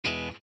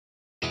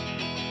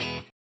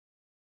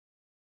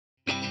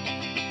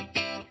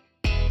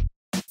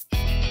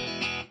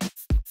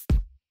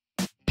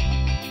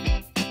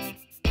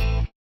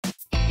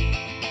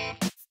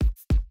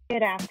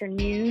Good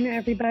afternoon,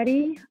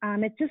 everybody.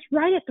 It's just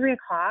right at 3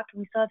 o'clock.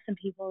 We still have some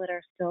people that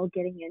are still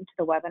getting into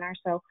the webinar,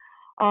 so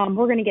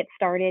we're going to get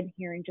started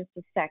here in just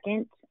a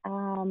second.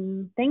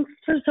 Thanks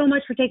so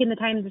much for taking the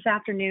time this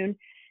afternoon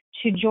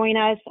to join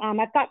us.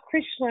 I've got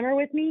Chris Schlimmer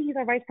with me. He's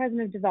our Vice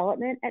President of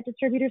Development at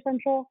Distributor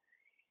Central.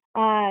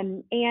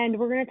 And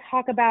we're going to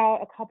talk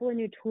about a couple of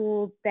new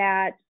tools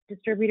that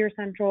Distributor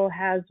Central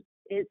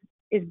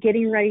is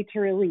getting ready to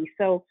release.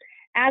 So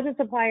as a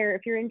supplier,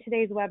 if you're in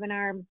today's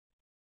webinar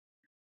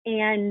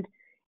and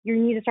you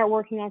need to start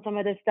working on some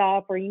of this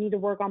stuff, or you need to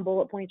work on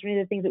bullet points or any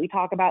of the things that we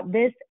talk about,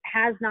 this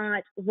has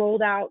not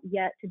rolled out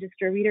yet to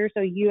distributors.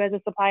 So you as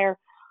a supplier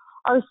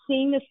are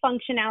seeing this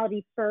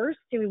functionality first.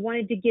 And we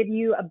wanted to give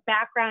you a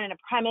background and a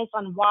premise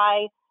on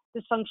why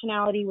this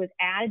functionality was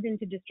added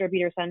into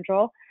Distributor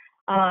Central.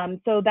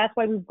 So that's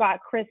why we've got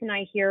Chris and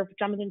I here.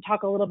 I'm going to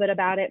talk a little bit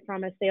about it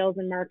from a sales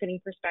and marketing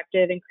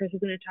perspective, and Chris is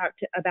going to talk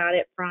about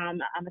it from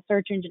a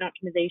search engine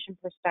optimization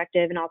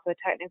perspective and also a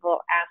technical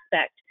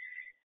aspect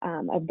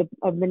of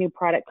the new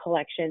product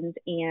collections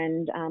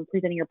and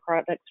presenting your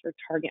products for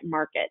target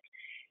market.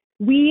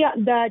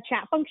 The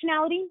chat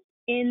functionality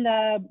in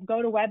the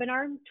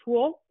GoToWebinar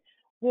tool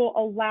will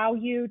allow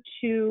you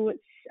to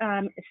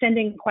send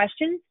in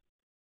questions.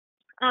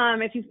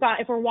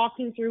 If we're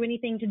walking through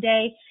anything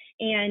today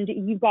and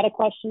you've got a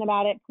question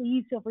about it,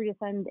 please feel free to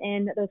send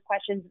in those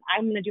questions.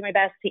 I'm going to do my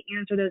best to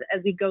answer those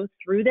as we go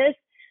through this.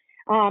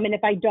 And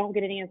if I don't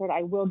get it answered,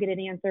 I will get it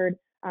answered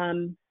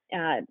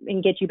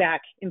and get you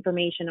back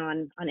information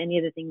on any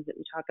of the things that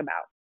we talk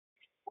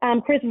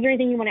about. Chris, is there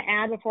anything you want to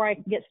add before I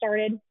get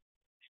started?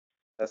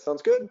 That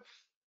sounds good.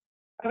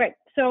 Okay,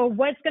 so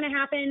what's going to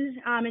happen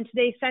in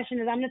today's session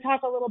is I'm going to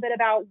talk a little bit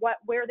about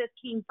where this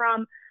came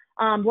from,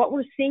 what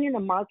we're seeing in the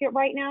market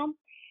right now,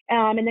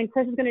 and then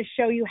Chris is going to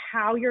show you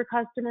how your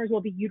customers will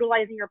be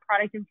utilizing your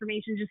product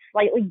information just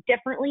slightly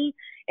differently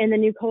in the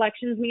new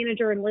Collections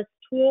Manager and List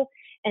tool,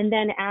 and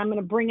then I'm going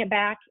to bring it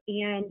back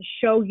and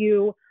show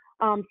you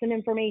some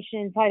information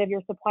inside of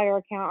your supplier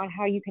account on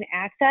how you can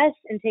access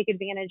and take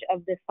advantage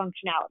of this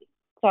functionality.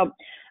 So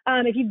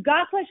if you've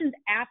got questions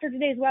after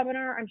today's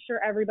webinar, I'm sure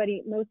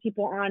most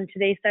people on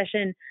today's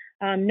session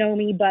know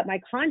me, but my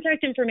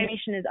contact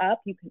information is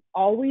up. You can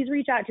always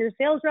reach out to your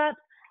sales reps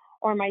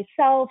or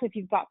myself if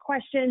you've got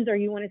questions or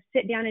you want to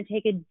sit down and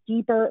take a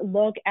deeper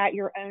look at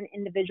your own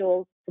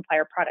individual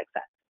supplier product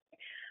set.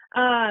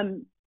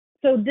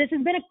 So this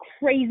has been a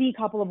crazy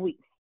couple of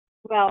weeks.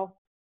 Well,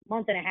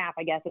 month and a half,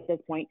 I guess, at this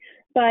point.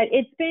 But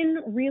it's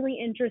been really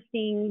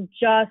interesting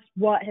just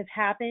what has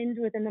happened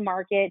within the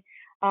market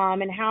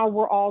and how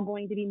we're all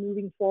going to be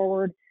moving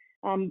forward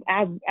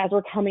as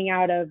we're coming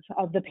out of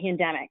the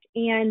pandemic.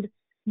 And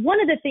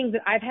one of the things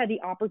that I've had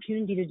the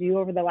opportunity to do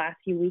over the last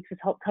few weeks is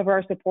help cover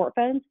our support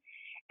phones,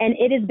 and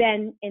it has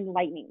been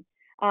enlightening.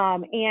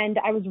 And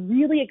I was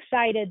really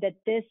excited that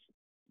this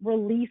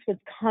release was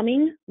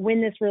coming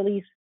when this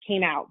release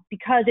came out,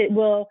 because it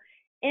will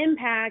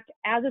impact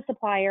as a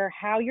supplier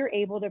how you're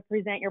able to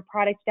present your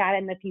product data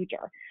in the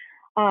future.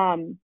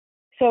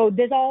 So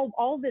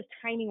all of this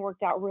timing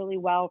worked out really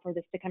well for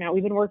this to come out.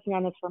 We've been working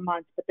on this for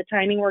months, but the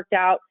timing worked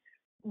out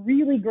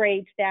really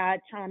great that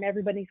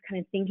everybody's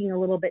kind of thinking a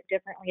little bit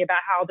differently about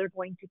how they're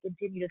going to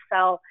continue to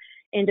sell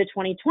into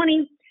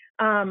 2020.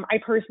 I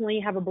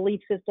personally have a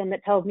belief system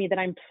that tells me that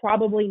I'm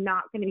probably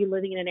not going to be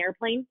living in an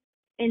airplane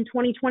in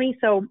 2020.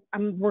 So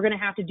we're going to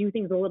have to do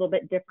things a little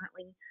bit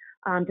differently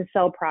to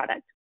sell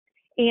products.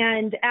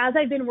 And as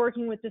I've been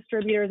working with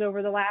distributors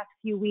over the last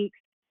few weeks,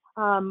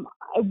 some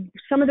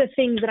of the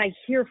things that I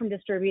hear from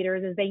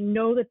distributors is they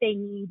know that they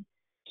need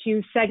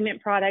to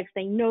segment products.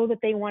 They know that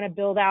they want to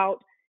build out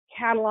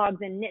catalogs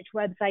and niche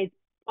websites,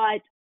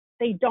 but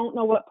they don't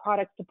know what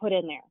products to put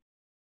in there.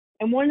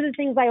 And one of the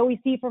things I always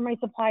see from my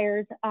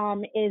suppliers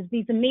is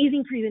these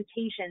amazing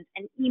presentations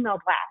and email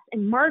blasts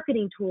and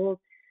marketing tools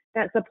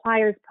that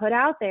suppliers put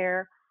out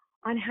there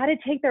on how to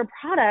take their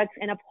products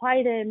and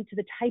apply them to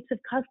the types of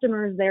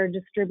customers their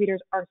distributors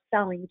are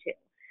selling to.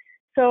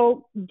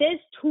 So this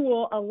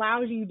tool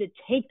allows you to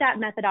take that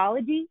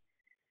methodology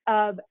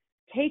of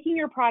taking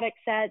your product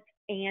sets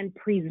and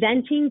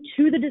presenting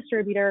to the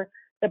distributor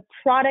the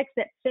products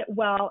that fit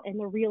well in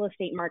the real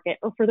estate market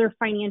or for their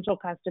financial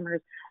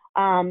customers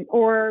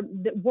or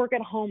the work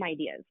at home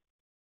ideas.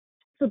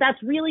 So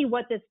that's really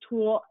what this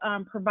tool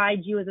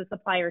provides you as a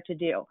supplier to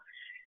do.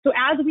 So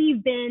as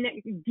we've been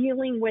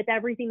dealing with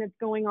everything that's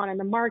going on in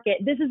the market,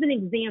 this is an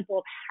example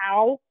of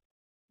how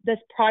this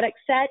product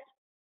set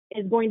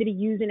is going to be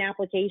used in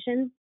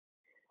applications.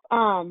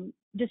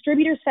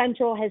 Distributor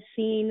Central has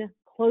seen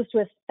close to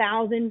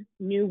 1,000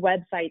 new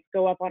websites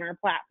go up on our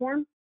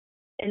platform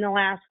in the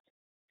last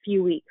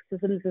few weeks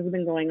since this has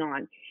been going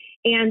on.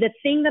 And the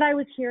thing that I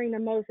was hearing the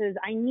most is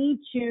I need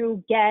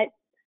to get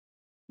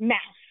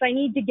masks. I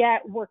need to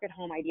get work at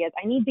home ideas.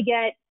 I need to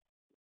get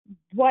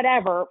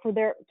whatever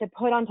to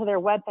put onto their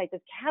websites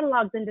as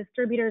catalogs, and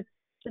distributors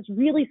just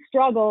really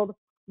struggled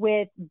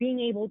with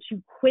being able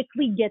to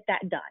quickly get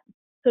that done.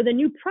 So the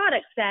new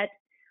product set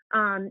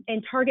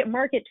and target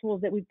market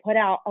tools that we put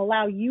out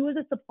allow you as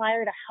a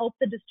supplier to help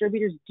the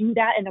distributors do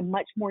that in a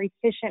much more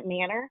efficient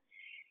manner.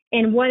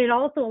 And what it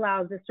also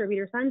allows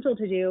Distributor Central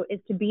to do is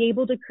to be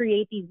able to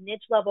create these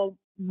niche level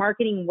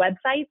marketing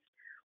websites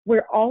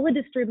where all a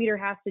distributor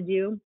has to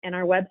do in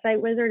our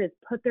website wizard is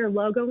put their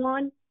logo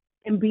on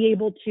and be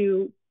able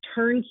to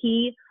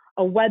turnkey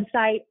a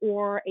website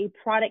or a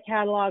product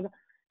catalog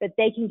that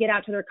they can get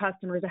out to their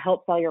customers to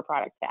help sell your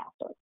product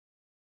faster.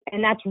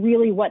 And that's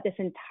really what this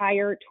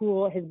entire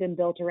tool has been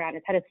built around.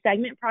 It's how to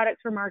segment products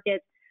for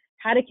markets,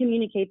 how to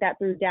communicate that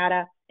through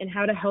data, and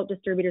how to help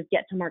distributors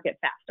get to market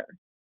faster.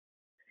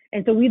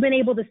 And so we've been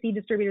able to see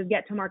distributors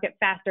get to market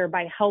faster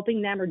by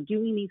helping them or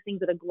doing these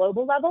things at a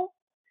global level.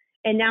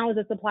 And now as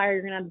a supplier,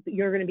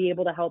 you're gonna be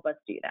able to help us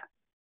do that.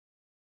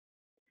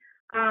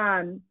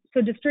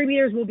 So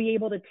distributors will be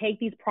able to take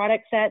these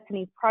product sets and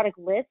these product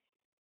lists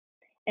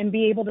and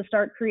be able to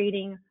start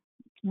creating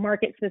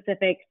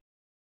market-specific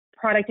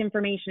product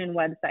information and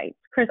websites.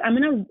 Chris, I'm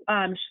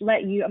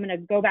gonna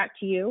go back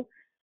to you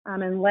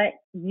and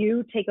let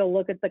you take a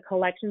look at the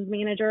collections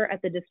manager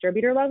at the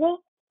distributor level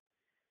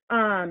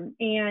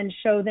and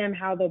show them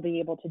how they'll be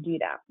able to do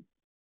that.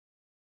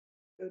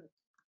 Good.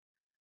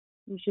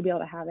 You should be able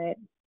to have it.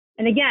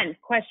 And again,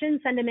 questions,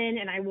 send them in,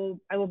 and I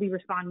will be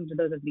responding to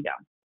those as we go.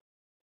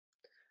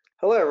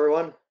 Hello,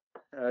 everyone.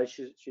 You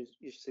should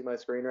see my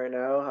screen right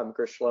now. I'm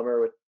Chris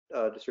Schlemmer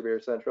with Distributor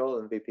Central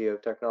and VP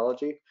of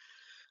Technology.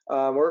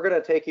 We're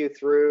going to take you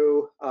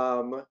through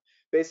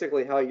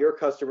basically how your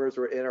customers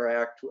will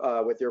interact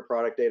with your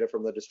product data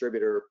from the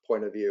distributor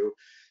point of view.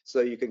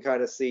 So you can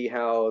kind of see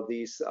how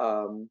these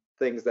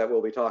things that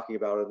we'll be talking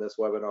about in this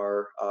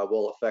webinar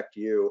will affect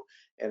you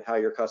and how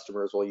your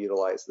customers will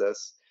utilize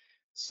this.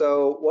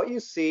 So what you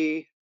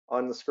see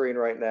on the screen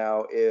right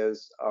now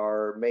is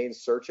our main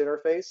search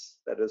interface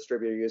that a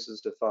distributor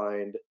uses to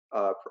find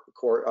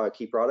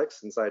key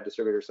products inside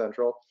Distributor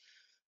Central.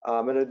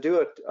 I'm going to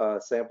do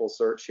a sample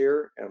search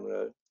here. I'm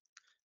going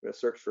to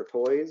search for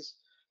toys.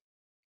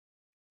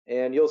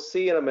 And you'll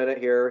see in a minute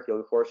here,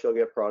 of course, you'll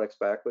get products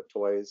back with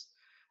toys.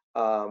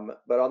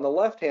 But on the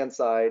left-hand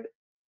side,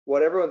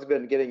 what everyone's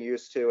been getting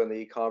used to in the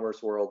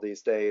e-commerce world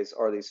these days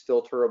are these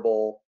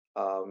filterable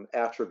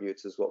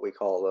attributes is what we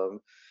call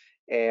them.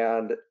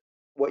 And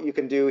what you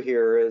can do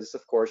here is,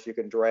 of course, you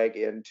can drag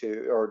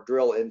into or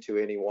drill into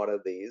any one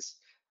of these.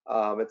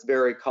 It's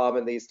very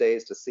common these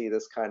days to see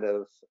this kind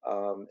of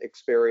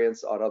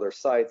experience on other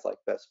sites like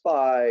Best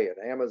Buy and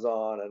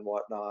Amazon and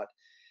whatnot.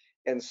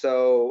 And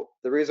so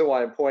the reason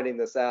why I'm pointing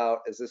this out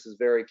is this is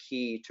very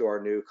key to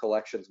our new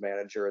collections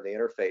manager and the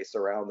interface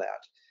around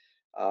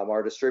that.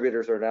 Our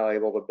distributors are now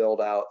able to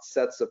build out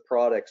sets of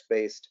products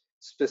based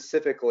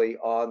specifically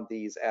on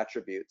these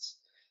attributes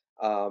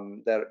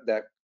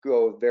that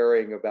go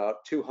varying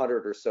about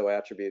 200 or so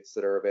attributes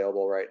that are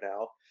available right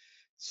now.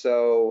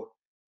 So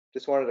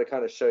just wanted to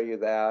kind of show you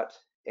that.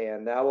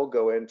 And now we'll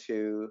go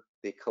into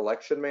the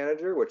collection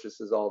manager, which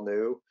this is all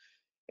new.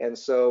 And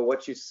so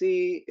what you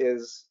see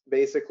is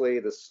basically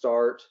the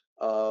start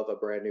of a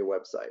brand new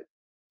website.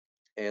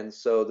 And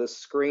so this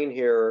screen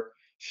here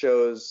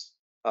shows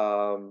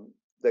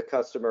the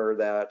customer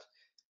that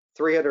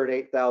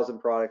 308,000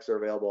 products are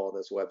available on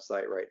this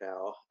website right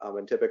now.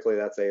 And typically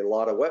that's a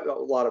lot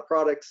of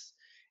products.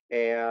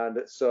 And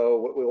so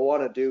what we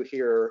want to do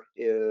here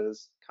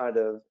is kind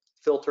of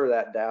filter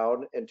that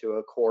down into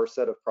a core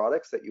set of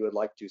products that you would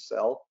like to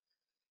sell.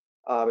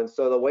 And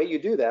so the way you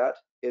do that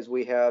is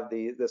we have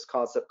this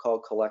concept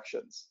called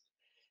collections.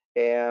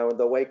 And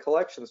the way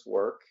collections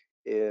work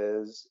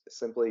is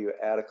simply you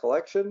add a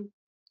collection,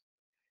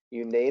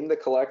 you name the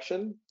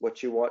collection,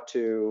 what you want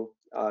to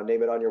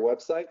name it on your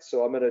website.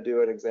 So I'm going to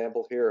do an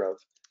example here of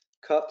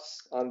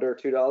cups under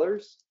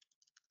 $2.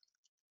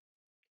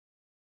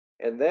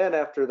 And then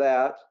after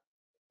that,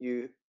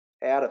 you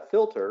add a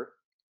filter,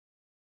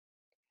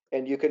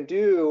 and you can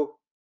do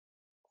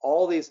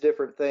all these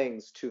different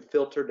things to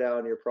filter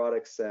down your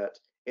product set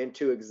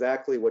into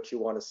exactly what you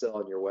want to sell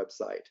on your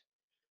website.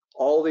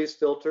 All these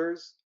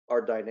filters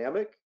are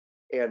dynamic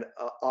and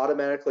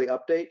automatically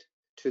update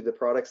to the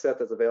product set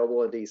that's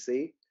available in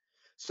DC.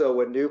 So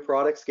when new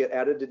products get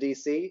added to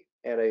DC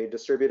and a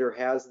distributor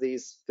has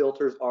these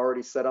filters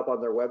already set up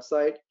on their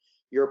website,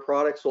 your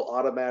products will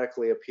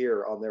automatically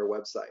appear on their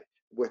website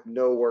with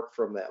no work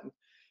from them,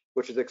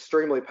 which is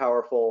extremely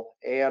powerful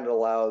and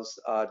allows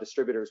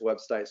distributors'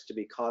 websites to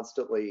be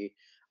constantly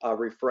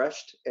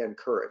refreshed and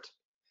current.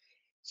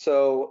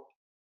 So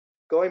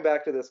going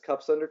back to this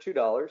cups under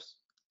 $2,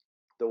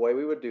 the way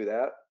we would do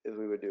that is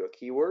we would do a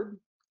keyword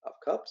of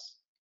cups.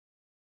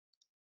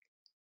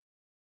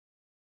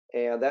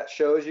 And that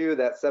shows you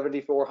that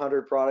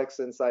 7,400 products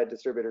inside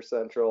Distributor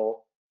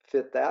Central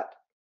fit that.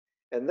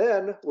 And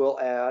then we'll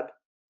add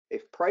a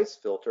price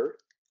filter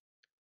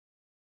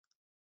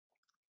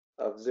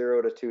of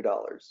 $0 to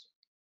 $2.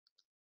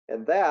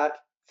 And that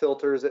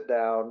filters it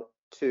down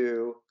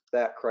to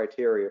that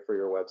criteria for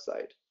your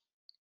website.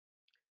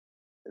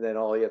 And then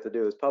all you have to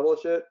do is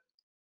publish it,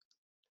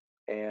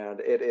 and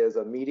it is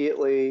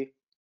immediately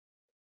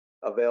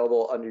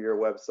available under your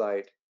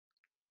website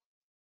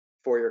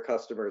for your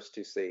customers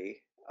to see.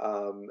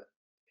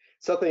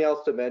 Something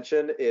else to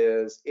mention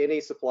is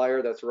any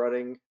supplier that's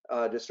running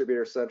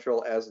Distributor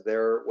Central as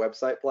their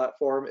website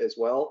platform as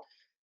well,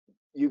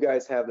 you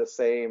guys have the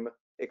same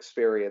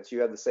experience.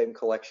 You have the same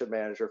collection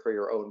manager for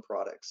your own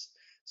products.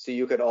 So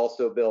you can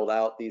also build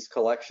out these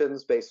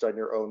collections based on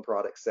your own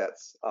product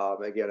sets.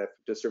 Again, if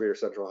Distributor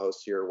Central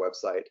hosts your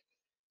website.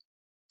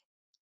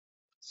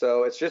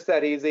 So it's just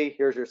that easy.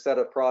 Here's your set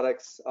of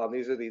products.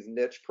 These are these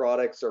niche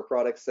products or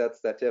product sets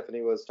that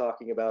Tiffany was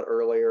talking about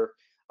earlier.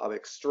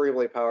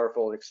 Extremely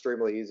powerful and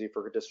extremely easy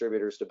for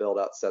distributors to build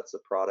out sets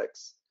of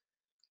products.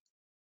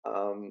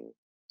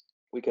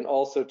 We can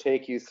also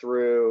take you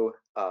through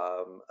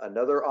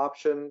another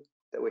option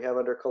that we have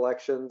under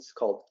collections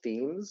called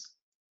themes.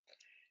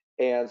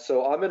 And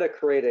so I'm going to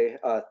create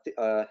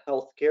a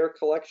healthcare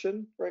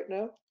collection right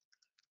now.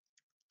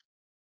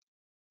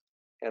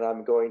 And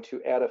I'm going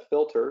to add a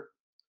filter.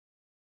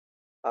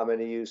 I'm going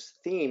to use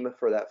theme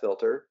for that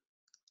filter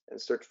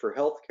and search for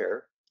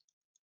healthcare.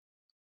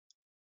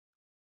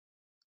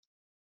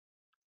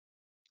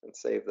 And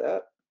save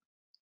that.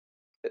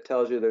 It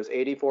tells you there's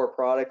 84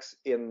 products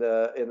in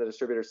the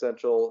Distributor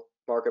Central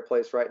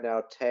marketplace right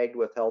now tagged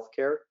with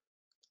healthcare.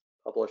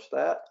 Publish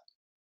that.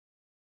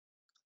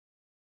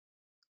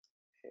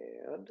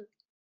 And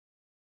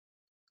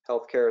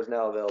healthcare is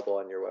now available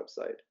on your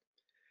website.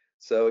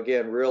 So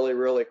again, really,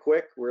 really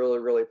quick, really,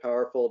 really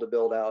powerful to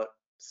build out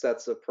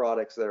sets of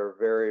products that are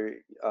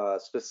very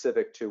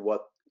specific to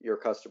what your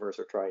customers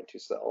are trying to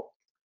sell.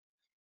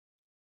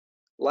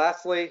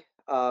 Lastly,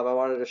 I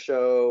wanted to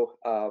show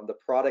the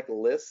product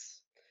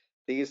lists.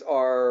 These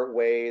are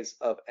ways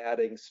of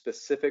adding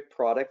specific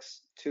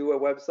products to a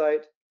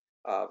website.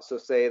 So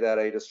say that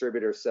a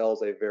distributor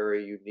sells a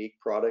very unique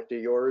product to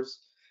yours,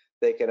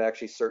 they can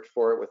actually search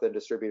for it within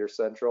Distributor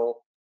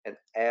Central and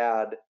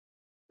add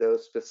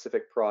those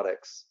specific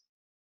products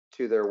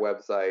to their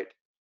website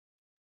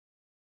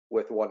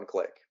with one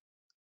click.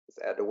 Just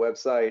add to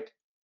website,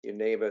 you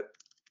name it,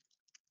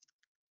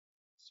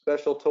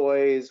 special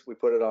toys, we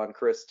put it on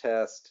Chris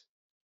Test,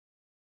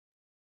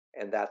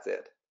 and that's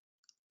it.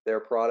 Their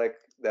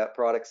product, that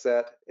product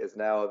set is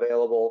now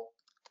available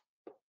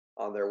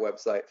on their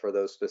website for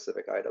those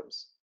specific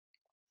items.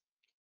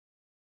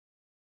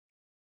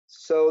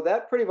 So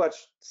that pretty much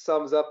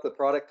sums up the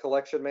product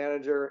collection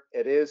manager.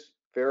 It is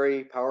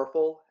very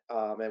powerful,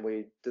 and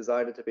we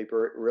designed it to be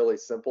really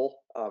simple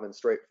and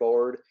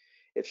straightforward.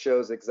 It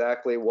shows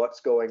exactly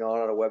what's going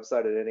on a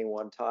website at any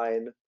one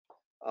time.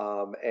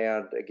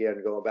 And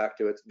again, going back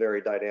to it's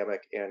very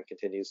dynamic and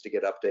continues to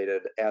get updated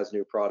as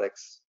new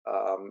products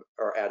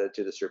are added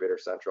to Distributor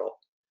Central.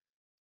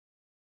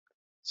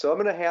 So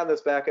I'm going to hand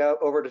this back out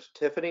over to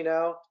Tiffany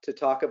now to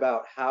talk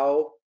about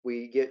how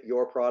we get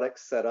your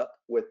products set up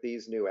with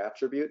these new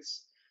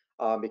attributes,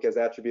 because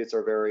attributes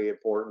are very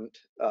important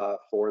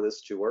for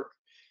this to work.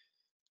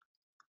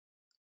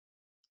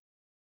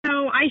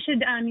 So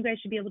you guys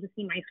should be able to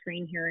see my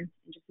screen here in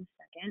just a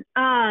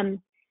second.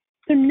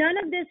 So none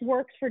of this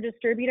works for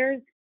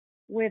distributors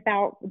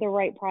without the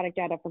right product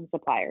data from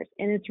suppliers,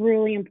 and it's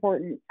really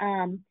important.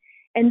 And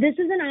this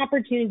is an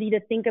opportunity to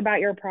think about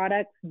your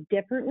products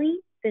differently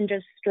than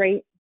just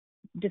straight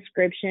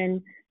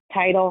description,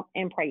 title,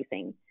 and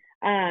pricing.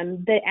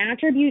 The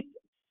attribute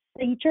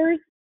features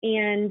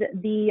and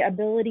the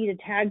ability to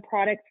tag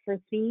products for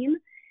theme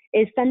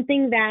is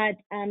something that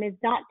is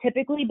not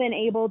typically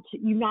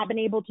you've not been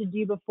able to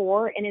do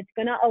before, and it's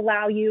going to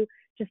allow you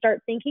to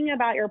start thinking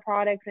about your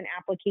products and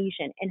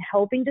application and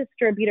helping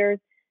distributors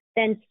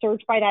then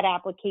search by that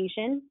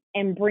application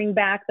and bring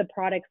back the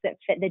products that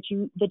fit, that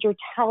you're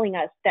telling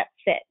us that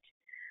fit.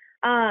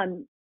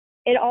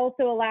 It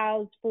also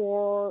allows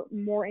for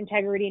more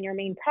integrity in your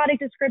main product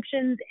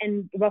descriptions,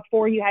 and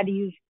before you had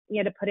to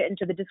put it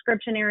into the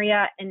description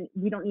area, and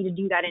we don't need to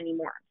do that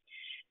anymore.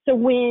 So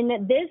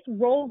when this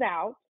rolls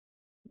out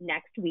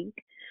next week,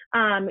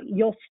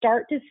 you'll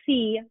start to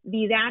see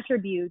these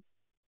attributes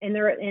and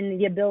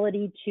the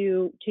ability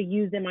to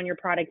use them on your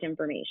product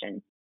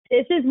information.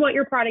 This is what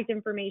your product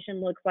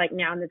information looks like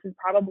now, and this is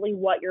probably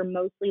what you're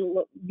mostly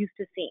used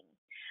to seeing.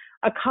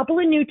 A couple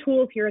of new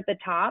tools here at the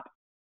top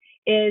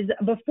is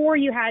before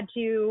you had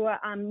to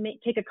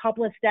take a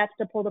couple of steps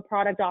to pull the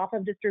product off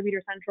of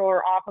Distributor Central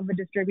or off of a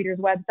distributor's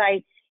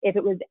website if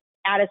it was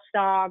out of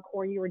stock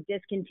or you were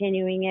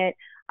discontinuing it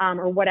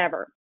or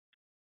whatever.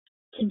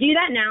 To do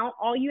that now,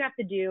 all you have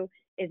to do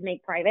is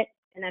make private,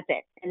 and that's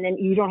it. And then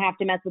you don't have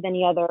to mess with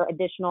any other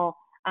additional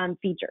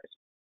features.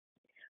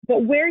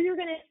 But where you're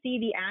going to see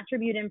the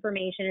attribute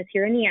information is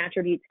here in the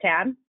Attributes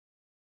tab.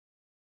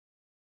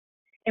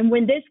 And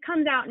when this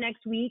comes out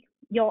next week,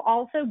 you'll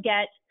also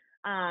get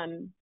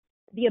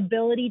the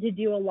ability to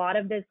do a lot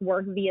of this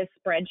work via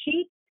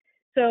spreadsheet.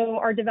 So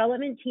our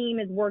development team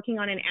is working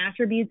on an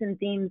attributes and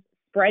themes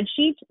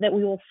spreadsheet that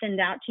we will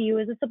send out to you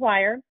as a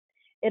supplier.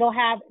 It'll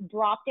have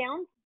drop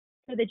downs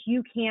so that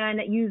you can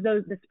use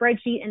the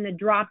spreadsheet and the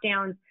drop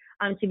downs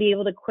to be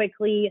able to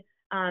quickly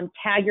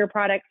tag your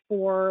products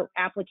for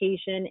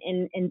application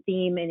in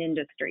theme and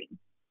industry.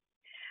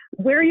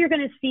 Where you're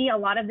going to see a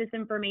lot of this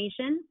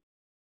information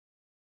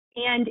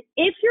And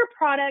if your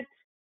product,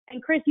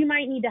 and Chris, you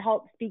might need to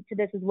help speak to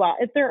this as well.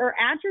 If there are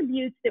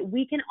attributes that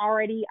we can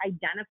already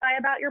identify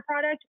about your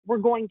product, we're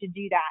going to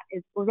do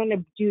that. We're going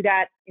to do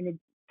that in a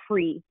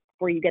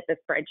before you get the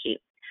spreadsheet.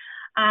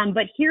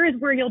 But here is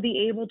where you'll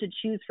be able to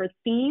choose for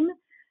theme.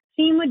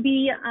 Theme would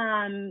be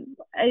an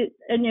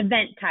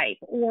event type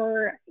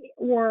or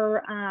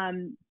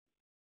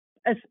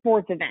a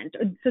sports event.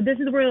 So this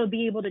is where you'll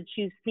be able to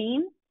choose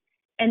theme.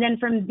 And then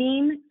from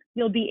theme,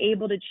 you'll be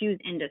able to choose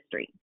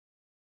industry.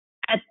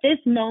 At this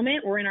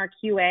moment, we're in our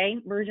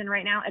QA version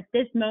right now. At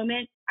this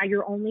moment,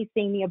 you're only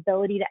seeing the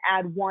ability to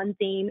add one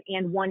theme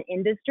and one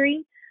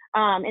industry.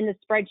 In the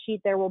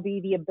spreadsheet, there will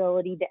be the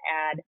ability to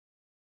add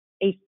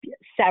a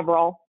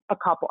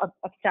couple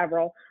of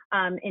several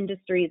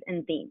industries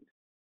and themes.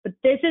 But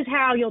this is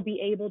how you'll be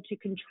able to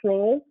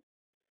control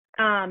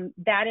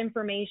that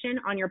information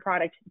on your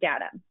product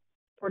data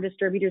for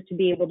distributors to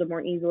be able to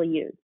more easily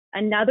use.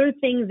 Another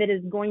thing that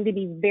is going to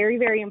be very,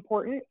 very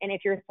important, and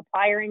if you're a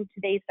supplier in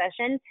today's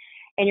session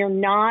and you're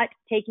not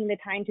taking the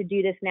time to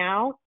do this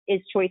now, is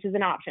choices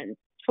and options.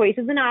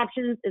 Choices and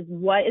options is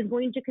what is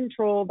going to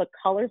control the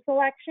color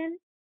selection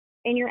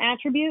in your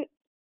attribute,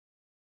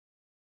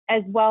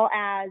 as well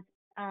as,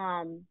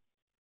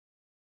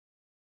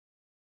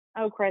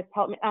 Chris,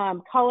 help me,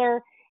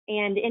 color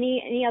and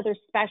any other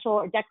special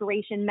or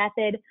decoration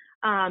method.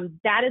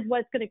 That is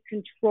what's going to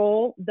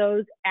control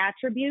those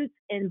attributes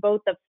in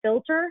both the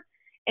filter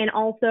and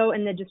also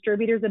in the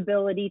distributor's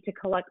ability to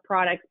collect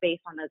products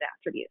based on those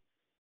attributes.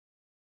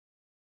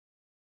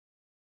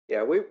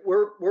 Yeah,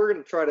 we're going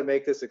to try to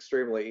make this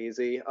extremely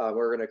easy.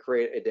 We're going to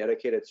create a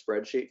dedicated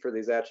spreadsheet for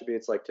these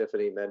attributes, like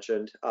Tiffany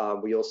mentioned.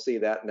 You'll see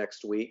that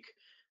next week.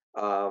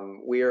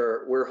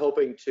 We're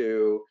hoping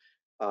to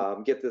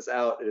get this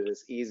out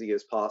as easy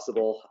as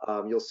possible.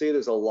 You'll see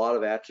there's a lot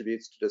of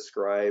attributes to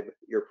describe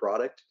your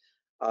product.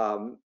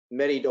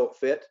 Many don't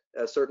fit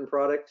a certain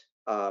product.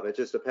 It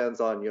just depends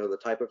on the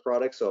type of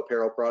product. So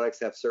apparel products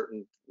have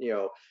certain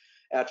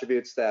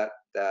attributes that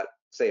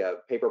say a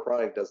paper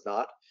product does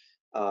not.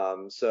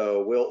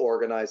 So we'll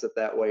organize it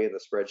that way in the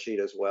spreadsheet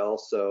as well.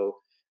 So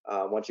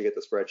once you get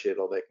the spreadsheet,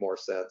 it'll make more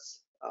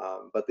sense.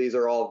 But these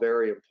are all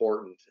very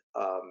important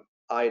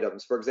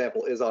items. For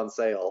example, is on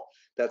sale.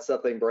 That's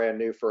something brand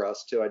new for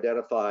us to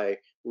identify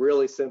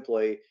really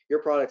simply. Your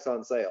product's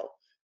on sale.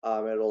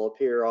 It'll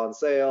appear on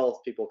sale.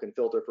 People can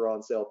filter for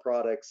on sale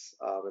products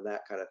and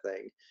that kind of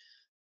thing.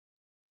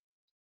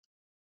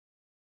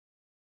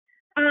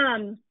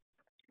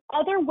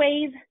 Other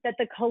ways that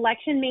the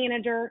collection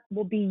manager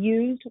will be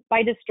used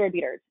by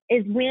distributors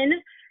is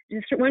when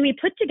we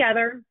put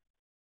together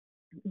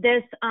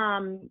this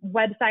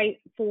website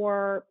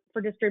for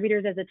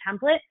distributors as a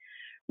template.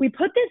 We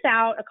put this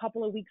out a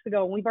couple of weeks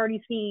ago, and we've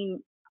already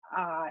seen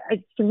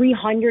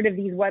 300 of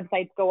these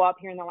websites go up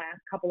here in the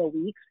last couple of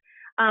weeks.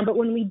 But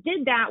when we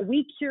did that,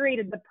 we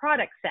curated the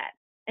product set.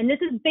 And this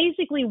is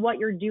basically what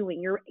you're doing.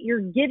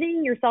 You're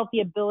giving yourself the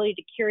ability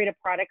to curate a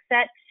product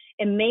set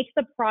and make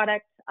the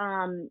product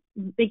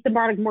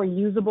more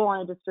usable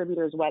on a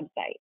distributor's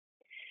website.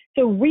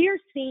 So we are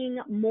seeing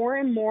more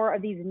and more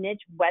of these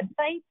niche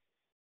websites,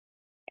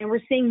 and we're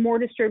seeing more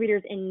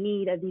distributors in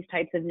need of these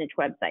types of niche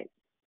websites.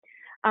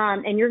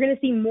 And you're going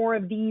to see more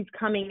of these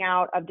coming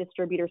out of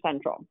Distributor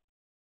Central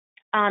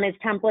as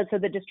templates so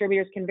that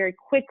distributors can very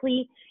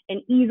quickly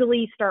and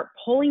easily start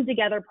pulling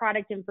together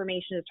product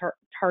information to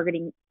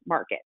targeting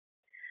market.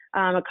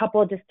 A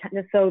couple of just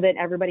so that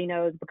everybody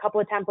knows, a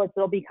couple of templates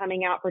that'll be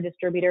coming out for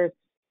distributors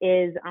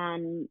is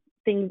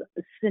things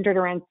centered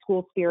around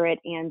school spirit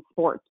and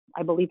sports.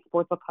 I believe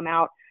sports will come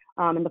out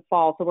in the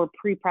fall. So we're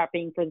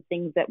pre-prepping for the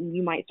things that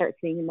you might start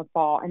seeing in the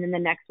fall. And then the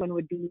next one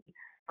would be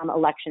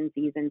election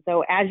season.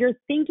 So as you're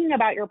thinking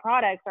about your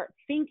products, start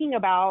thinking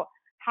about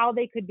how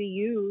they could be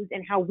used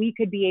and how we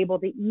could be able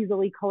to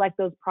easily collect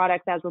those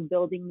products as we're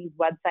building these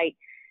website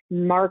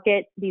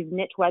market, these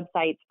niche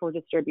websites for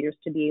distributors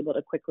to be able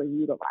to quickly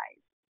utilize.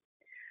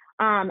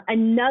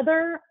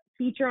 Another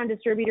feature on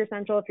Distributor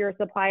Central, if you're a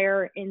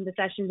supplier in the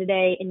session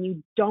today and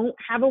you don't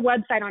have a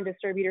website on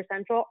Distributor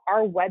Central,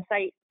 our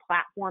website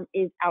platform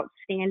is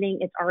outstanding.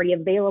 It's already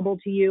available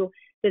to you.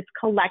 This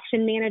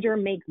collection manager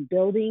makes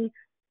building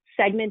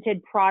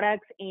segmented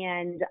products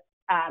and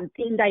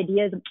themed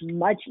ideas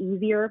much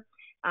easier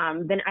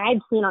than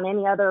I've seen on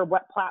any other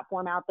web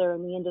platform out there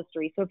in the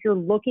industry. So if you're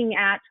looking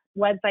at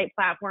website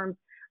platforms,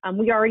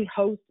 we already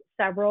host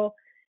several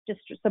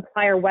just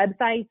supplier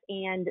websites,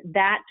 and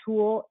that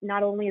tool,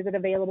 not only is it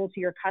available to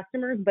your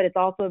customers, but it's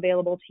also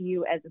available to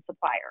you as a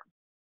supplier.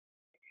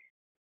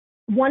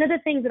 One of the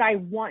things that I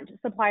want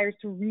suppliers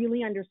to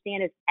really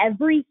understand is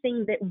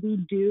everything that we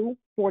do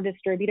for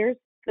distributors,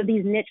 so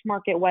these niche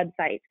market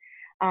websites,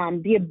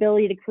 the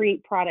ability to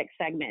create product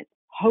segments,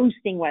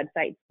 hosting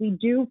websites, we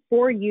do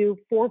for you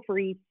for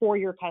free for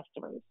your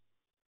customers.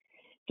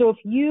 So if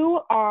you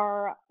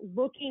are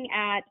looking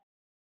at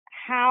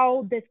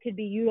how this could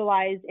be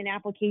utilized in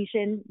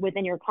application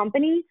within your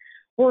company,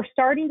 we're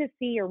starting to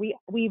see, or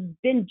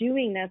we've been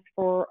doing this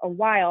for a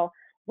while,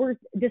 we're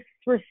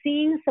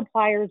seeing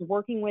suppliers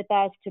working with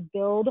us to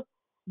build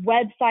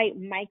website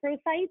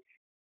microsites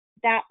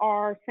that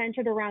are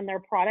centered around their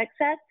product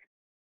sets.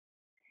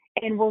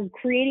 And we're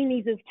creating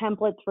these as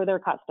templates for their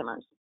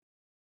customers.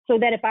 So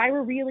that if I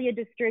were really a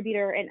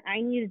distributor and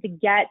I needed to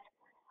get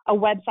a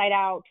website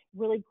out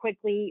really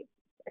quickly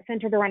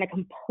centered around a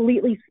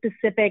completely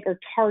specific or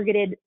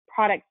targeted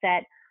product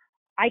set,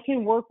 I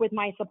can work with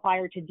my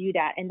supplier to do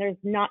that. And there's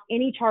not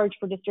any charge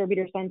for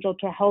Distributor Central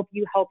to help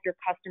you help your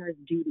customers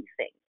do these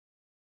things.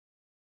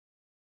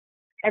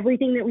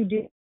 Everything that we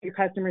do for your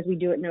customers, we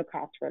do at no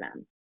cost for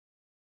them.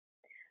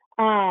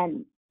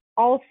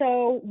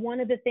 Also, one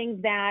of the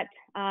things that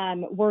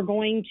we're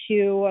going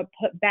to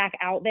put back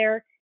out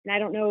there, and I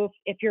don't know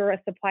if you're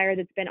a supplier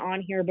that's been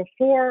on here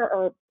before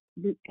or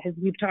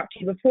we've talked to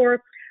you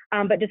before,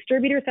 but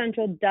Distributor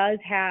Central does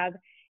have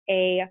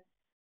a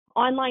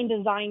online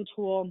design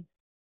tool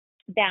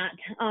that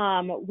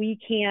we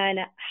can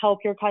help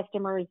your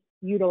customers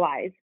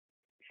utilize.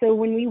 So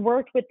when we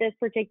worked with this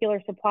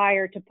particular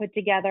supplier to put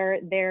together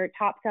their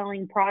top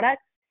selling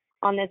products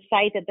on this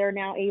site that they're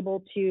now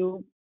able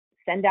to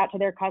send out to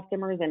their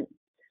customers, and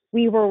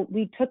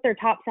we took their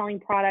top selling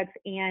products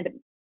and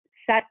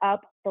set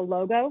up the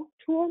logo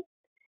tool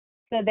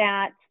so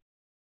that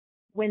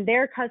when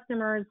their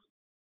customers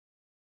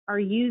are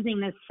using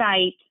this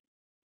site,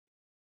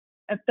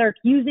 if they're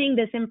using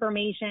this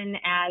information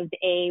as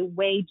a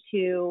way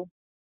to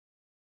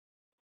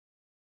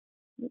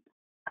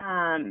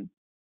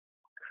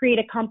create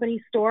a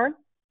company store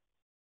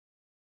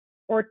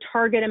or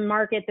target a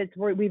market that's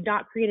where we've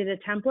not created a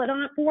template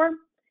on it for,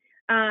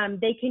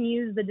 they can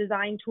use the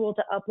design tool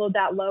to upload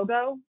that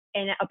logo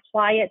and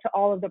apply it to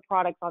all of the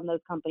products on those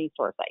company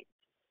store sites.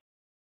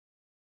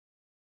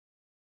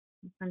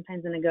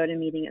 Sometimes in a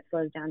GoToMeeting, it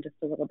slows down just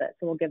a little bit,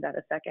 so we'll give that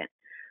a second.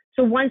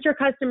 So once your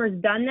customer's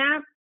done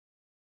that,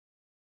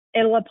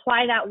 it'll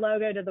apply that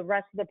logo to the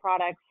rest of the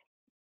products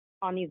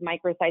on these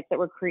microsites that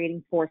we're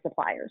creating for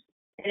suppliers.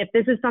 And if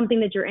this is something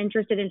that you're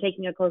interested in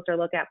taking a closer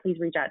look at, please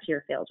reach out to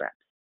your sales reps.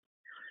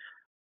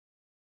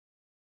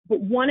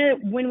 But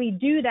when we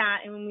do that,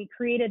 and when we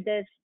created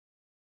this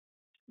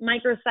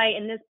microsite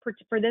and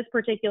for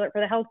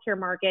the healthcare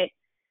market,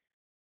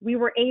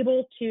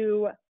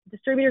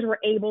 distributors were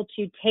able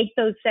to take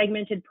those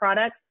segmented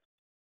products,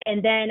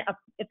 and then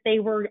if they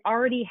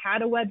already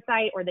had a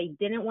website or they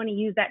didn't want to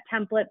use that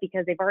template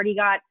because they've already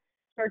got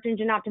search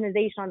engine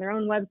optimization on their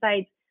own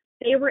websites,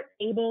 they were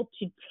able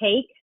to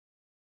take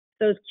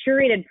those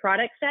curated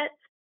product sets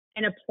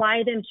and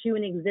apply them to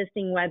an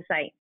existing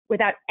website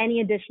without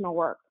any additional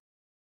work.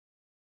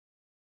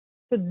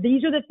 So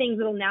these are the things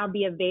that will now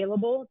be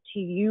available to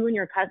you and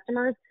your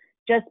customers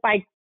just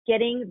by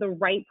getting the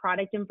right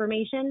product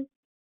information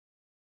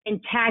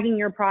and tagging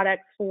your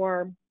products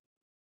for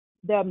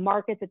the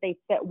markets that they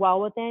fit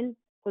well within,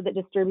 so that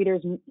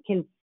distributors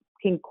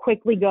can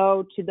quickly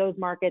go to those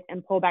markets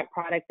and pull back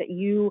products that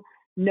you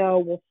know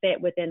will fit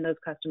within those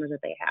customers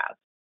that they have.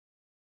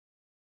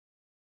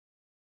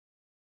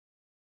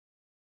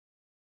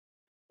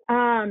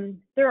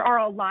 There are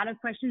a lot of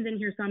questions in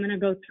here, so I'm going to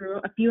go through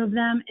a few of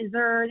them. This is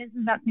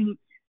about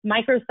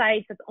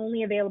microsites that's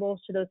only available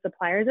to those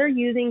suppliers that are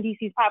using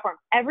DC's platform.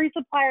 Every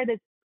supplier that's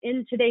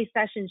in today's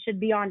session should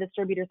be on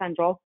Distributor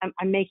Central.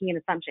 I'm making an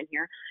assumption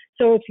here.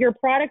 So if your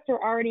products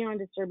are already on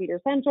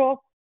Distributor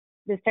Central,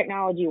 this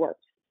technology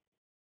works.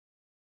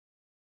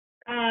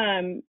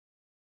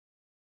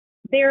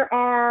 There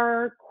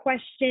are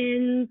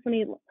questions.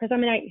 Because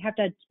I'm going to have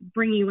to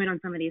bring you in on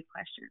some of these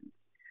questions.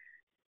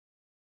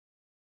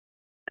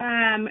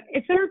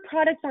 If there are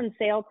products on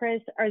sale,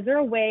 Chris, is there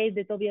a way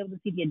that they'll be able to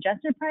see the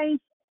adjusted price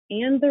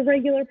and the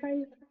regular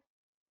price?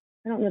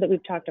 I don't know that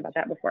we've talked about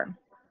that before.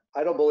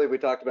 I don't believe we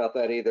talked about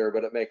that either,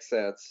 but it makes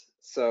sense.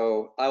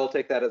 So I will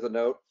take that as a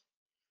note.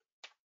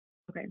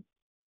 Okay.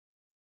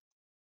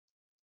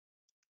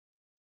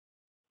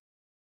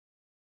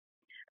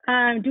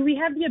 Do we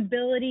have the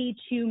ability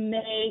to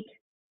make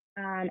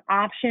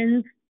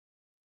options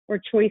or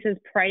choices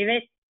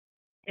private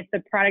if the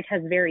product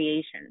has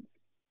variations?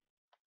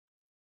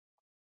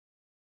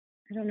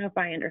 I don't know if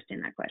I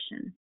understand that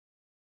question.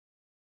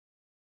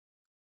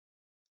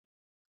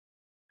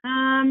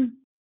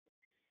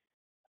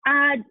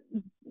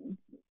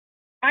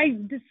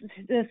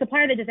 The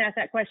supplier that just asked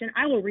that question,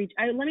 let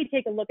me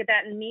take a look at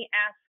that and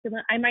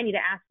I might need to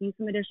ask you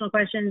some additional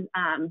questions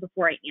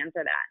before I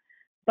answer that.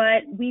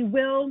 But we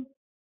will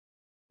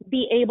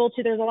be able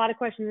to, there's a lot of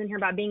questions in here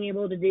about being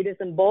able to do this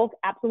in bulk.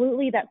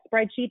 Absolutely, that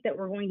spreadsheet that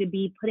we're going to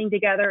be putting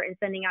together and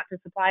sending out to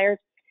suppliers,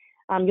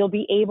 you'll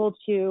be able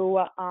to,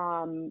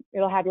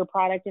 it'll have your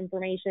product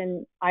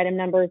information, item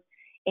numbers,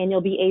 and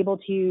you'll be able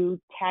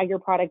to tag your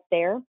products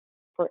there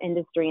for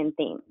industry and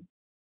theme.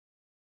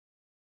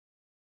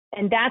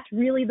 And that's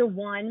really the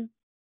one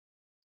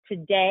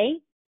today,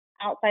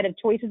 outside of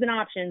choices and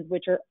options,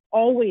 which are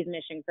always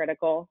mission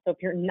critical. So if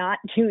you're not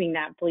doing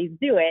that, please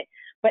do it.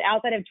 But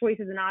outside of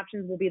choices and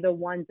options will be the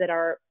ones that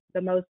are the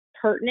most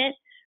pertinent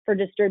for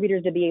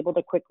distributors to be able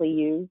to quickly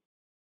use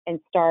and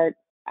start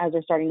as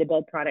they're starting to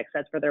build product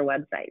sets for their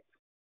websites.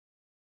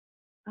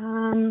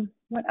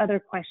 What other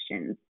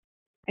questions?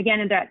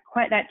 Again, that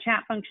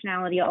chat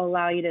functionality will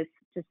allow you to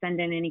send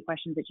in any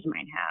questions that you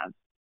might have.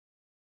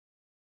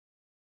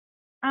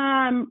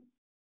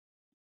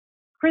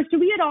 Chris, do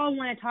we at all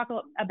want to talk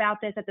about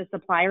this at the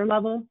supplier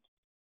level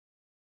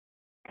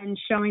and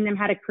showing them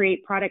how to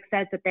create product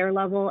sets at their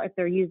level if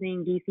they're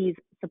using DC's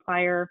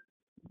supplier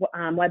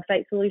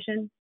website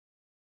solution?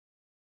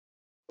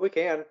 We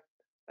can.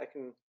 I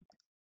can.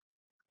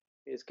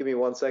 Just give me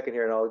 1 second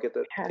here, and I'll get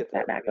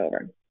that back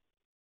over.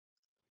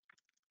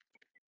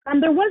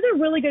 There was a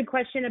really good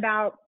question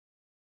about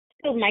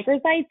those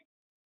microsites.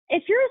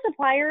 If you're a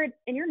supplier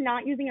and you're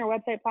not using our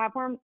website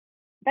platform,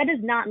 that does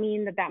not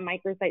mean that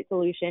microsite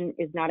solution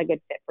is not a good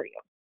fit for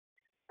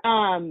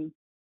you.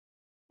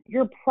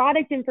 Your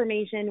product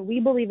information, we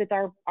believe it's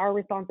our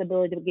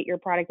responsibility to get your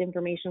product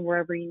information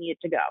wherever you need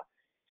it to go.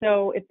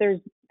 So if there's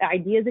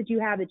ideas that you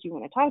have that you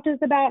want to talk to us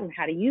about and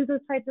how to use those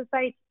types of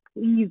sites,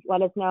 please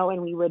let us know,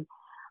 and we would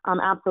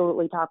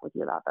absolutely talk with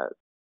you about those.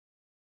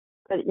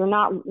 But you're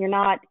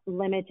not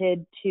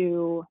limited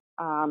to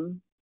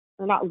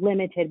you're not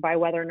limited by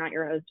whether or not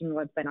you're hosting a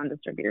website on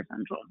Distributor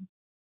Central.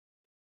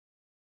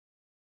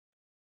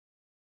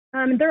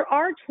 There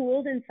are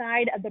tools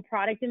inside of the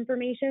product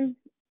information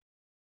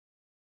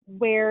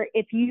where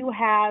if you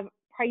have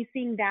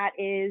pricing that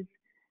is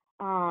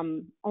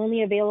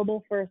only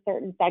available for a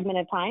certain segment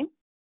of time,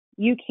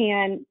 you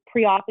can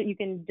pre-auth, you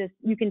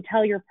can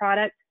tell your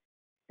product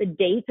the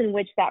dates in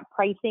which that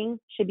pricing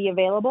should be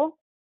available.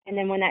 And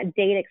then when that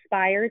date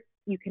expires,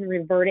 you can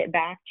revert it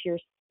back to your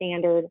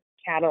standard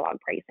catalog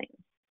pricing.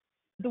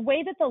 The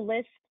way that the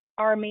lists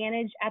are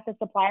managed at the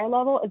supplier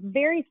level is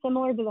very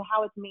similar to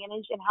how it's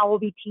managed and how we'll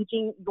be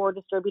teaching your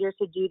distributors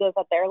to do this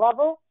at their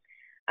level.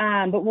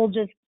 But we'll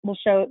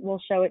show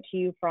it to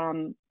you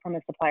from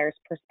a supplier's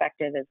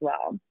perspective as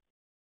well.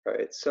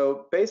 Right.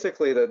 So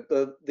basically,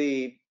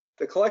 the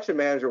collection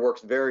manager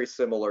works very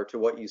similar to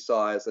what you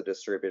saw as a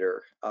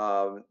distributor.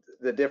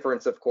 The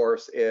difference, of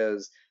course,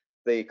 is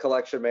the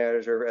collection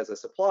manager as a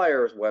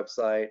supplier's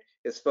website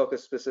is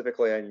focused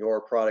specifically on your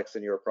products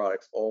and your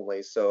products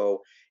only.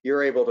 So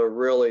you're able to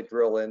really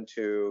drill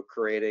into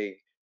creating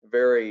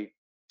very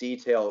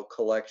detailed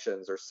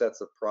collections or sets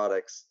of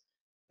products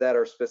that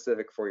are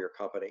specific for your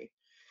company.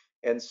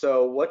 And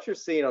so what you're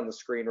seeing on the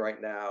screen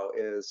right now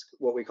is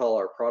what we call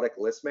our product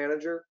list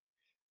manager.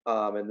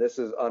 And this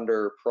is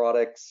under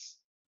products,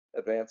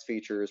 advanced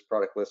features,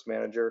 product list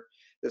manager.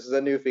 This is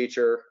a new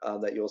feature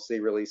that you'll see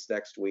released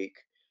next week.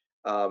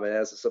 And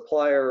as a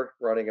supplier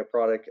running a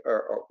product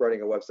or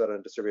running a website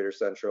on Distributor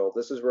Central,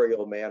 this is where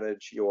you'll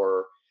manage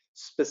your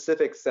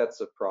specific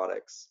sets of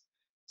products.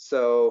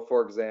 So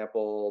for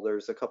example,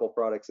 there's a couple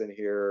products in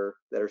here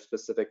that are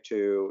specific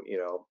to,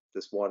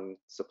 this one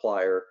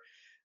supplier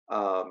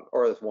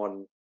or this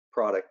one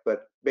product,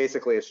 but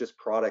basically it's just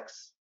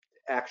products,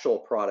 actual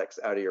products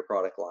out of your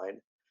product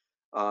line.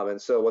 And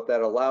so what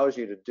that allows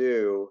you to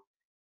do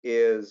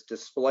is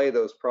display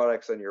those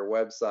products on your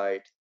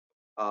website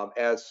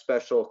as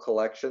special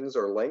collections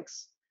or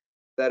links.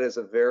 That is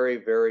a very,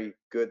 very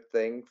good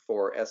thing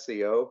for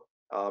SEO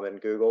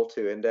and Google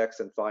to index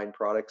and find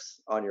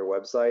products on your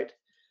website.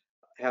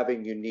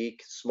 Having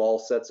unique small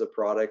sets of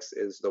products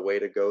is the way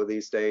to go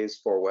these days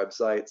for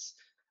websites.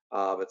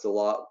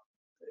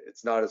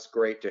 It's not as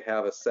great to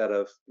have a set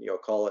of,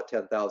 call it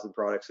 10,000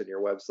 products in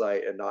your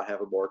website and not have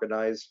them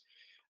organized.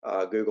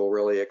 Google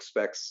really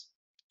expects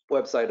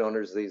website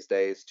owners these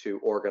days to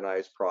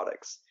organize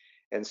products.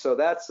 And so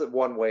that's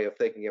one way of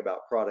thinking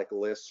about product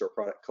lists or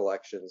product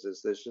collections,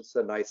 is there's just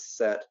a nice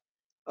set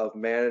of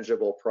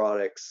manageable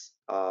products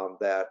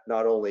that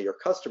not only your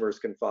customers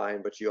can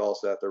find, but you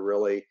also have to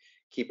really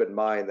keep in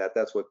mind that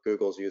that's what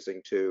Google's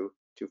using to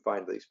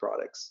find these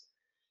products.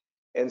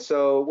 And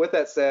so with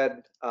that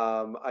said,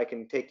 I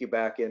can take you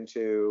back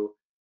into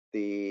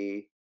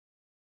the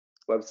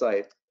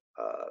website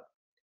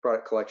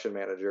product collection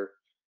manager,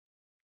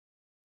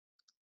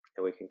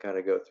 and we can kind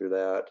of go through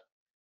that.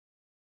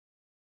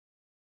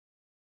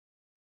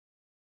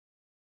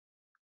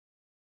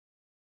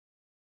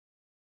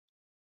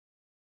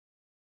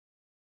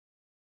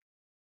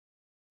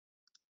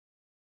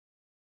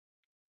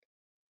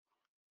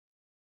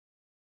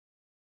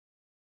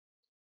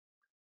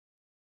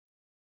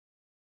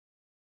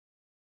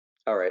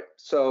 All right,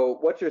 so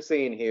what you're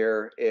seeing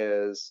here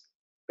is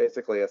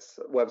basically a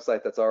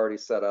website that's already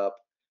set up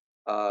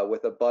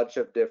with a bunch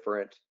of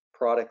different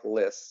product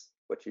lists,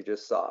 which you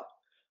just saw,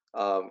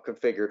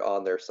 configured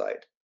on their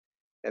site.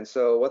 And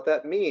so what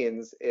that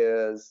means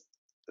is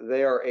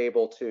they are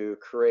able to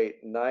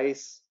create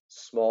nice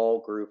small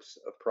groups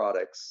of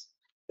products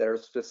that are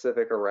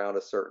specific around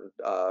a certain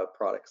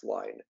products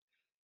line.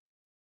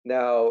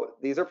 Now,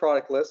 these are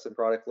product lists, and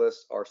product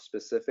lists are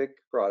specific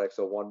products.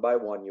 So one by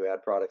one, you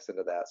add products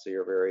into that. So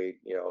you're very,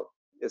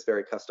 it's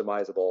very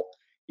customizable.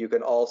 You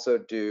can also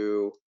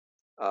do,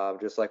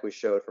 just like we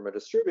showed from a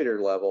distributor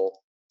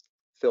level,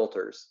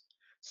 filters.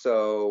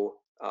 So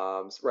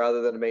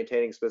rather than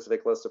maintaining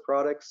specific lists of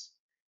products,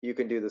 you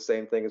can do the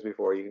same thing as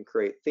before. You can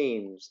create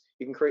themes.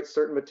 You can create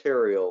certain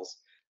materials.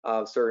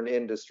 certain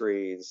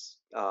industries.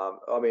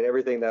 I mean,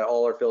 everything that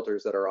all our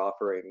filters that are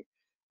offering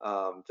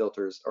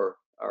filters or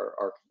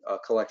our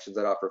collections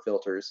that offer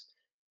filters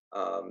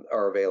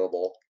are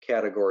available.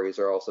 Categories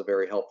are also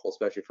very helpful,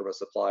 especially from a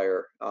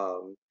supplier.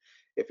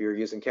 If you're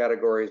using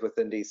categories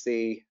within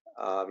DC,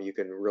 you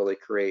can really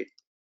create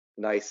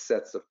nice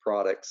sets of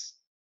products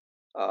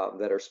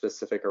that are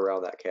specific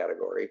around that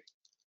category.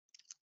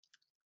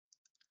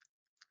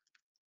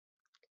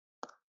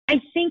 I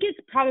think it's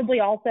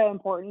probably also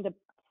important to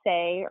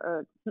say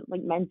or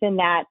like mention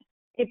that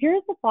if you're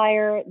a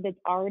supplier that's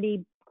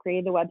already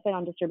created the website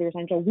on Distributor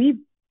Central, we've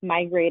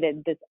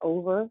migrated this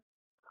over.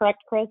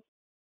 Correct, Chris?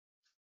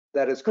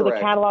 That is correct. For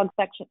the catalog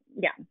section,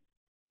 yeah.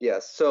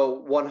 Yes,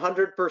 so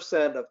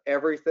 100% of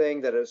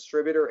everything that a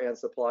distributor and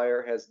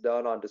supplier has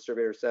done on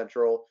Distributor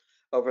Central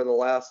over the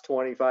last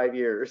 25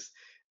 years,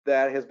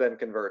 that has been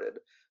converted.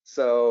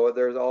 So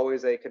there's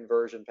always a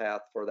conversion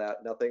path for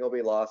that. Nothing will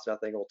be lost,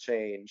 nothing will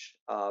change.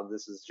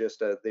 This is just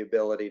the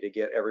ability to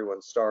get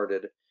everyone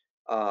started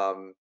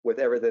with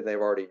everything they've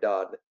already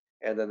done,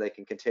 and then they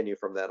can continue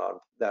from then on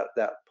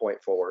that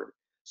point forward.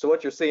 So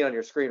what you're seeing on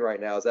your screen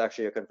right now is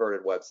actually a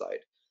converted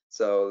website.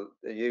 So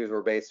the views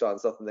were based on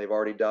something they've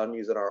already done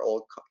using our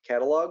old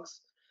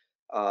catalogs,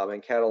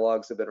 and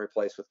catalogs have been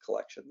replaced with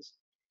collections.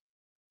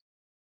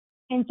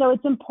 And so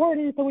it's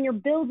important. So when you're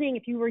building,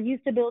 if you were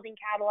used to building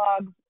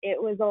catalogs, it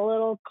was a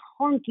little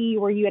clunky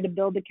where you had to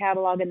build the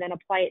catalog and then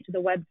apply it to the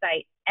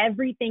website.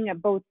 Everything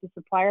at both the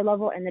supplier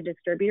level and the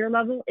distributor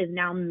level is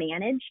now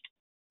managed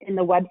in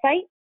the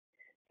website.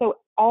 So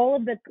all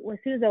of the, as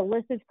soon as a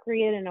list is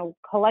created and a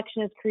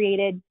collection is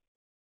created,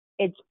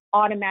 it's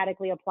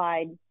automatically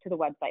applied to the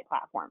website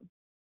platform.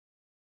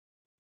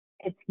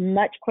 It's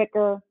much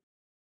quicker,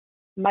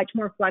 much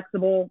more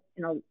flexible,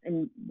 and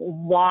a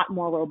lot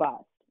more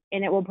robust.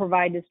 And it will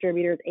provide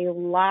distributors a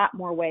lot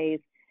more ways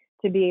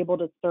to be able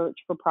to search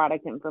for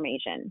product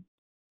information.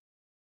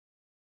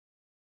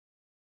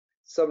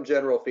 Some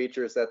general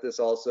features that this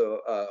also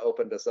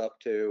opened us up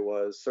to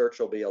was search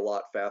will be a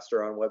lot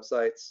faster on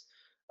websites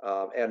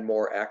and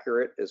more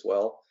accurate as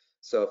well.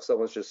 So if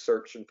someone's just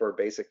searching for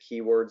basic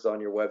keywords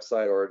on your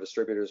website or a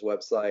distributor's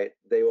website,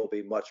 they will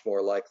be much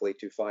more likely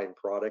to find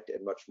product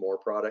and much more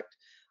product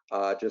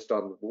just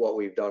on what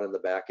we've done in the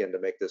back end to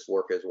make this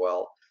work as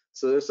well.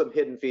 So there's some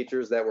hidden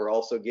features that we're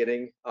also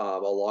getting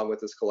along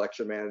with this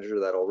collection manager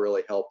that'll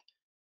really help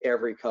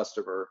every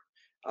customer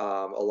a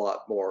lot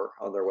more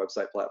on their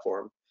website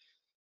platform.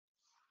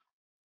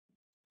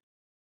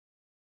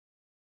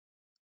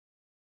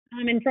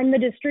 And from the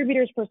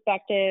distributor's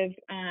perspective,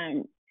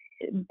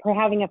 for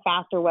having a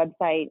faster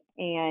website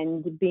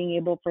and being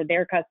able for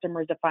their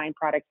customers to find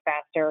products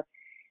faster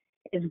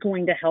is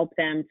going to help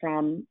them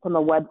from a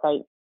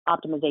website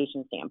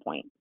optimization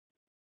standpoint.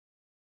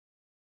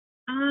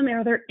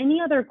 Are there any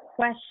other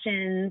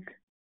questions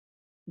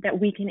that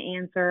we can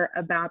answer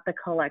about the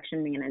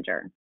collection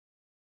manager?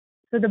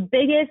 So the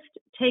biggest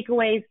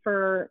takeaways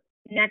for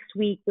next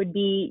week would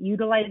be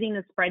utilizing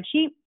the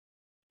spreadsheet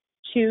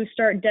to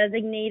start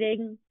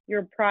designating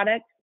your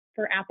products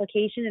for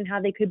application and how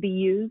they could be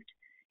used.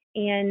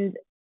 And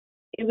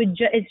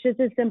it's just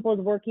as simple as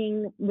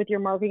working with your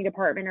marketing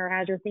department or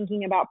as you're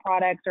thinking about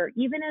products, or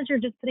even as you're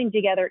just putting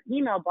together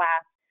email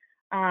blasts.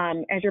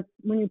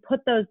 When you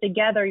put those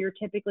together, you're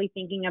typically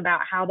thinking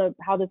about how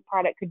this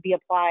product could be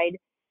applied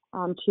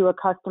to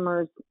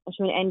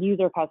an end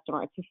user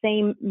customer. It's the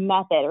same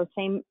method or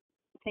same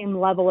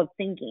level of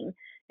thinking.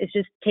 It's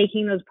just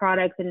taking those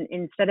products and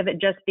instead of it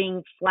just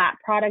being flat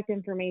product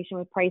information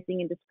with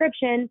pricing and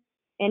description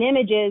and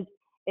images,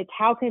 it's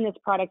how can this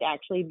product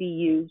actually be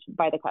used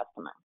by the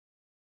customer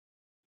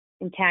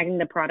and tagging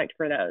the product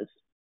for those.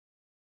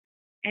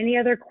 Any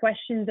other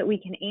questions that we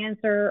can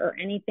answer or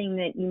anything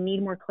that you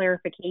need more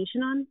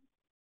clarification on?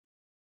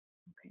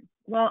 Okay.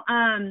 Well,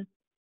 I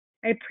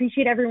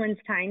appreciate everyone's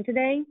time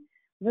today.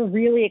 We're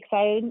really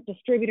excited.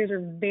 Distributors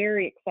are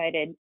very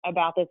excited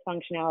about this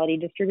functionality.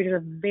 Distributors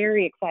are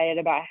very excited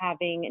about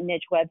having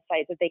niche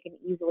websites that they can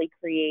easily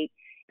create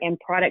and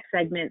product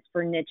segments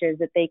for niches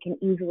that they can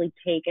easily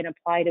take and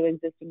apply to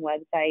existing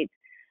websites.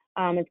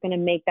 It's going to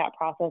make that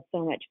process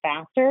so much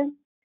faster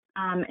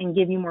and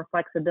give you more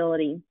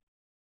flexibility.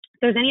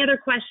 If there's any other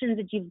questions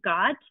that you've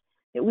got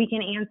that we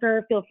can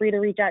answer, feel free to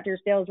reach out to your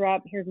sales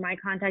rep. Here's my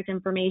contact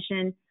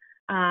information,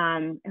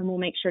 and we'll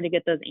make sure to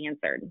get those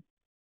answered.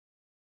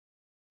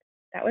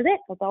 That was it.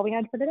 That's all we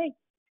had for today.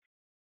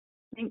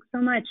 Thanks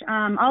so much.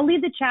 I'll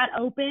leave the chat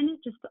open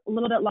just a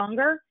little bit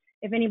longer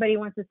if anybody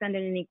wants to send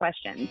in any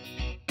questions.